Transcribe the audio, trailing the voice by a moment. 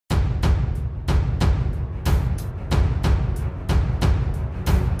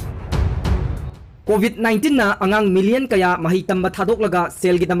COVID-19 na angang million kaya Mahei Tamba Thadoklaga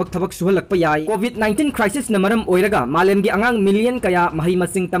Selgidamak Thabak Suhallakpa Yai. COVID-19 crisis na maram oiraga malemgi angang million kaya Mahei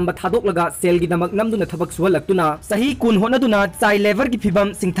masing Tamba Thadoklaga Selgidamak namduna Thabak Suhallaktuna sahi kun honaduna chai level gi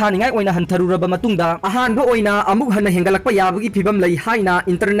phibam singthaningai oina hantharuraba matungda ahanba oina amuk hana hengalakpa yabagi phibam lai haina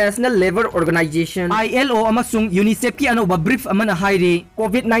International Labour Organization ILO amasung UNICEF ki anoba brief amana hairi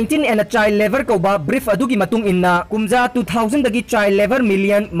COVID-19 and child labor koba brief adugi matung inna kumja 2000 dagi child labor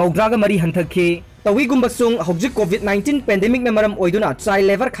million maudraga mari hanthakhe Tawigumbassung hojik COVID-19 pandemic na maram oiduna child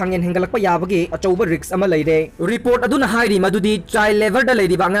labor khangen hengalakpa yabagi achauba risks ama leire report aduna hairi madudi child labor da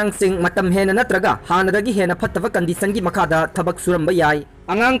leiriba angang sing matam hena natraga hanadagi hena phattaba condition gi makada thabak suramba yai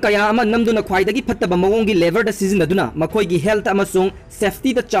angang kaya ama namduna khwaidagi phattaba mawongi labor da season aduna makhoi gi health amasung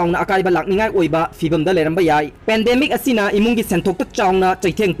safety da chauna akaiba lakningai oiba fibam da leramba yai pandemic asina imungi senthok ta chauna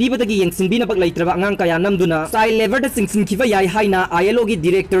chaitheng pibadagi yengsingbina bak leitraba angang kaya namduna child labor da singsin khiba yai haina ILO gi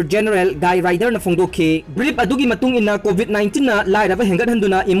director general Guy Rider na fongdoke brief adugi matung inna COVID-19 na lairaba hengat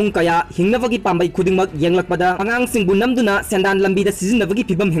handuna imung kaya hingnabagi pambai khudingmak yenglakpada angang singbu namduna sendan lambi da season nabagi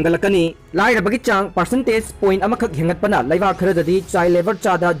fibam hengalakani lairabagi chang percentage point amakhak hengatpana laiwa kharadadi child labor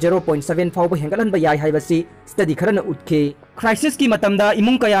chada 0.7 fawba hengalanba yai haibasi study kharana utke crisis ki matamda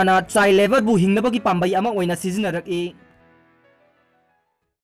imung kayana child labor bu hingnabagi pambai ama oina season naraki